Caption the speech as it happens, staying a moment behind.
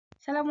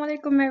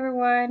Assalamualaikum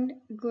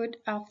everyone.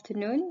 Good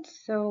afternoon.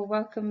 So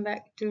welcome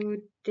back to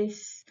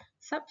this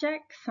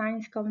subject,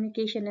 Science,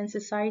 Communication and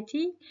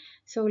Society.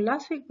 So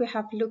last week we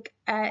have looked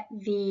at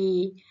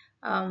the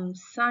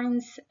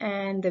science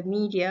and the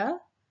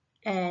media,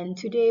 and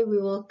today we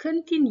will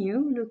continue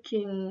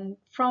looking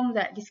from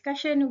that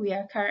discussion. We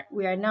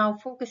are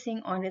now focusing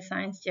on the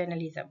science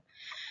journalism.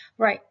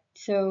 Right.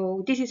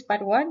 So this is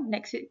part one.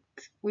 Next week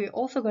we're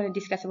also going to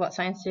discuss about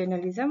science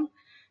journalism.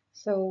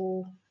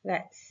 So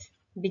let's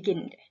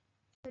begin.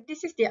 So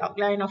this is the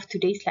outline of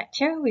today's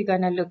lecture. We're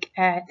going to look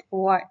at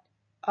what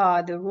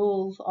are the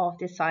rules of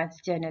the science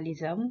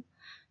journalism.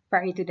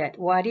 Prior to that,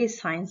 what is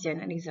science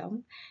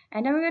journalism?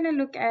 And then we're going to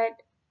look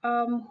at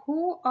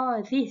who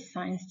are these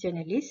science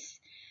journalists,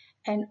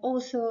 and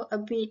also a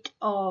bit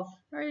of,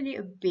 really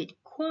a bit,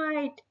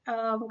 quite,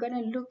 we're going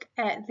to look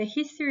at the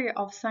history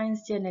of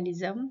science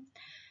journalism.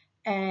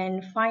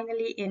 And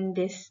finally, in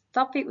this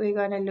topic, we're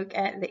going to look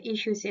at the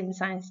issues in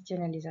science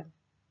journalism.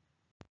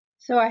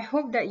 So I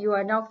hope that you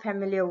are now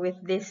familiar with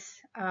this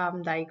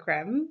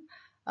diagram.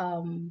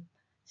 I'm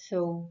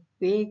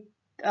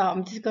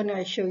just going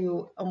to show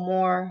you a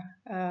more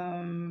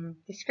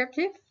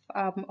descriptive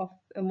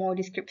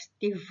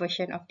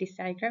version of this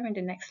diagram in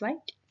the next slide.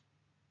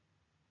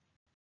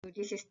 So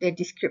this is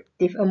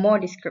a more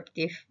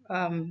descriptive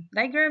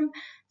diagram.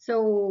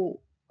 So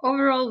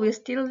overall, we're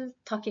still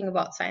talking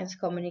about science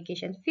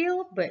communication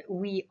field, but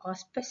we are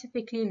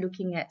specifically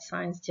looking at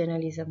science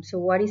journalism. So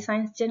what is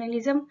science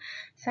journalism?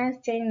 Science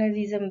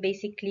journalism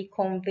basically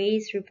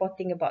conveys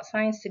reporting about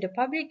science to the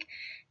public.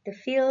 The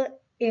field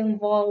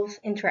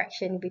involves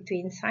interaction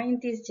between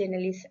scientists,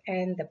 journalists,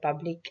 and the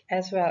public,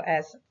 as well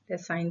as the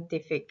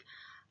scientific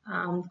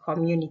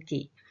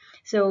community.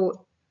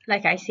 So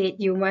like I said,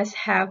 you must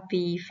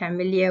be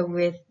familiar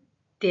with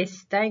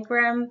this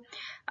diagram.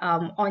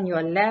 On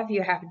your left,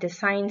 you have the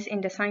science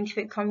in the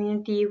scientific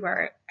community,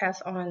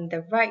 whereas on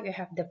the right, you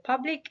have the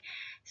public.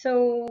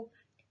 So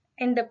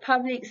in the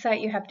public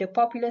side, you have the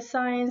popular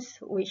science,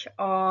 which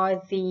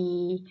are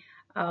the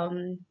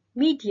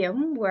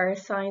medium where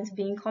science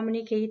being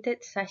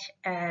communicated, such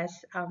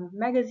as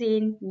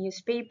magazine,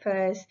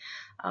 newspapers,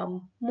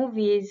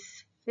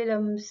 movies,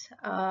 films,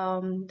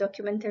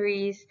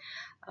 documentaries,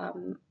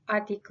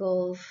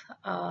 articles,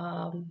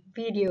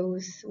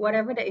 videos,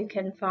 whatever that you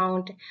can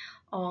find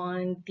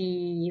on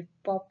the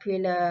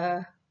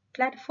popular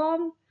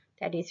platform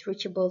that is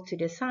reachable to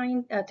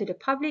the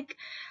public.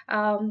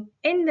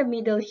 In the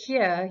middle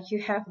here,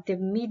 you have the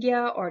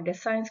media or the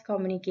science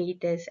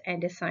communicators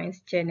and the science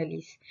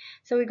journalists.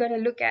 So we're going to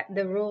look at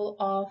the role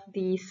of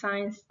the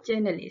science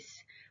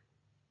journalists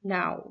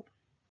now.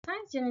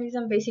 Science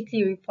journalism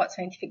basically reports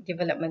scientific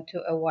development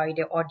to a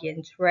wider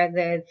audience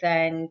rather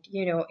than,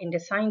 in the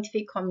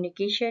scientific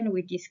communication,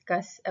 we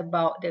discuss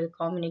about the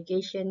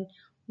communication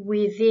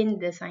within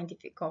the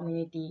scientific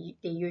community.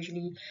 They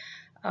usually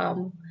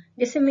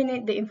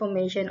disseminate the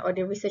information or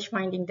the research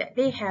finding that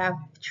they have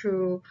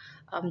through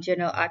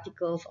journal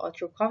articles or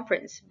through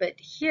conference. But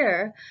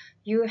here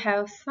you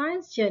have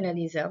science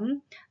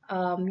journalism,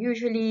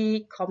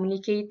 usually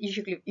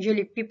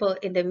people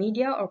in the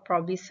media or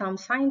probably some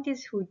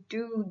scientists who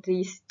do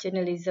this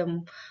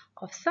journalism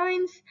of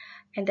science,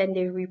 and then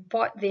they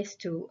report this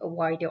to a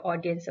wider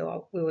audience,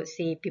 or we would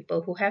say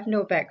people who have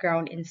no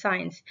background in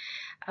science,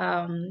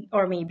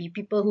 or maybe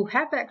people who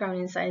have background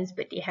in science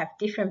but they have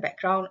different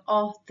background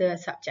of the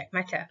subject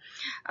matter.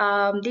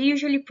 They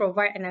usually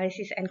provide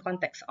analysis and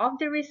context of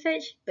the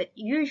research, but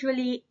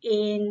usually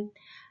in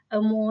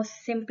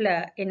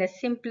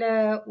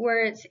simpler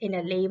words, in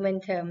a layman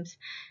terms,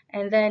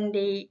 and then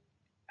they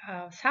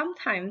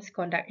sometimes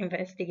conduct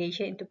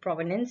investigation into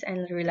provenance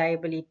and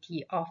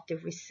reliability of the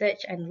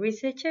research and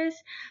researchers.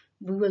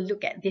 We will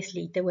look at this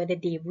later, whether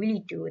they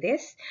really do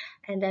this.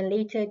 And then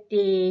later,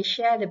 they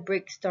share the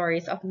break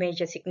stories of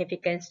major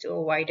significance to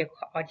a wider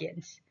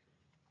audience.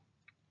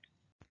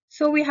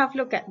 So we have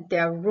looked at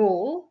their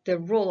role, the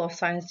role of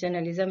science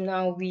journalism.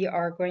 Now we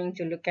are going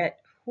to look at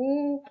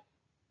who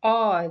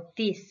are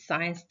these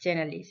science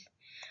journalists.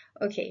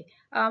 Okay,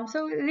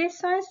 so these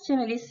science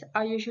journalists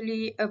are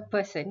usually a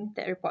person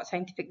that reports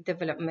scientific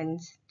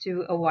developments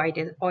to a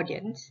wider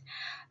audience.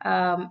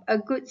 A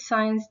good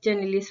science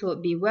journalist will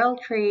be well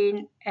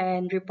trained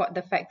and report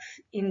the facts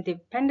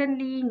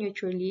independently,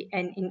 neutrally,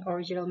 and in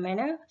original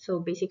manner. So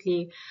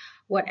basically,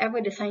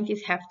 whatever the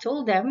scientists have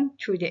told them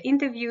through their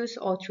interviews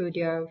or through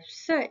their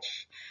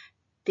research,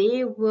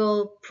 they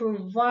will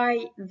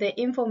provide the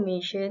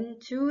information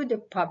to the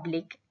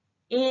public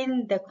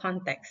in the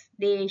context.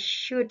 They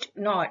should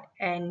not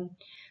and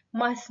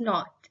must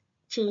not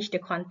change the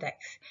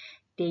context.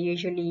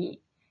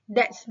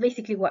 That's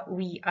basically what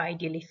we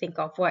ideally think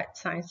of what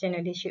science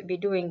journalists should be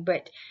doing,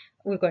 but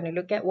we're going to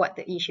look at what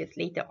the issues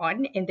later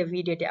on in the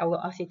video that I will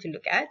ask you to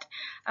look at.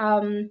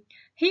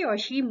 He or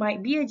she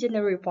might be a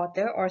general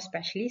reporter or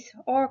specialist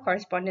or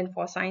correspondent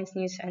for science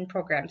news and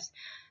programs.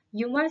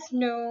 You must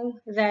know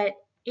that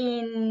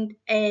in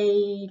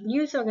a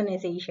news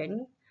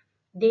organization,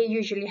 they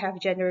usually have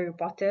general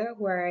reporter,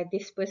 where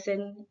this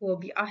person will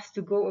be asked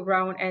to go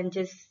around and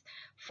just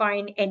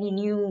find any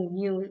new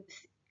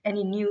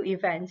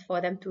events for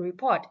them to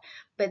report.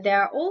 But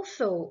there are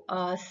also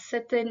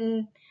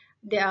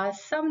there are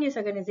some news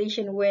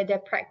organization where they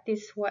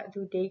practice, what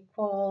do they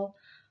call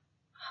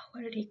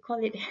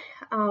it?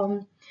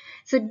 Um,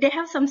 so they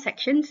have some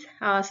sections.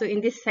 So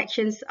in these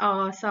sections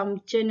are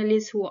some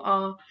journalists who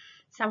are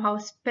somehow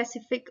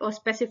specific or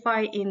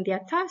specify in their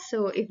task.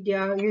 So if they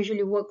are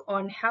usually work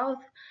on health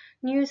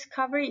news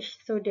coverage,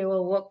 so they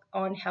will work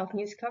on health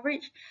news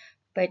coverage.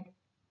 But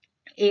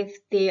if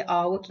they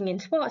are working in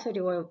sports, so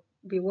they will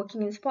be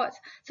working in sports.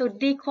 So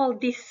they call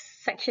this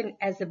section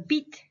as a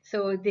beat.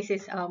 So this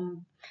is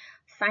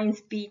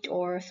science beat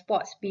or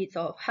sports beat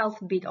or health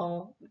beat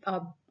or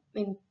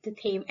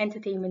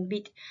entertainment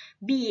beat,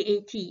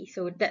 BEAT.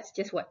 So that's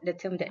just what the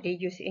term that they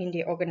use in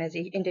the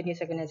organization, in the news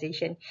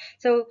organization.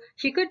 So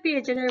she could be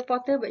a general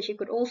reporter, but she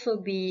could also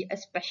be a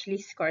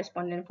specialist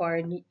correspondent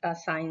for a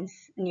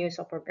science news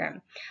or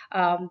program.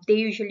 They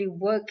usually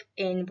work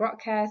in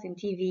broadcast, in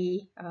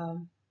TV,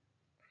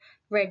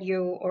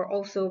 radio, or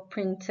also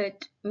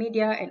printed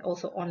media, and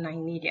also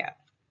online media.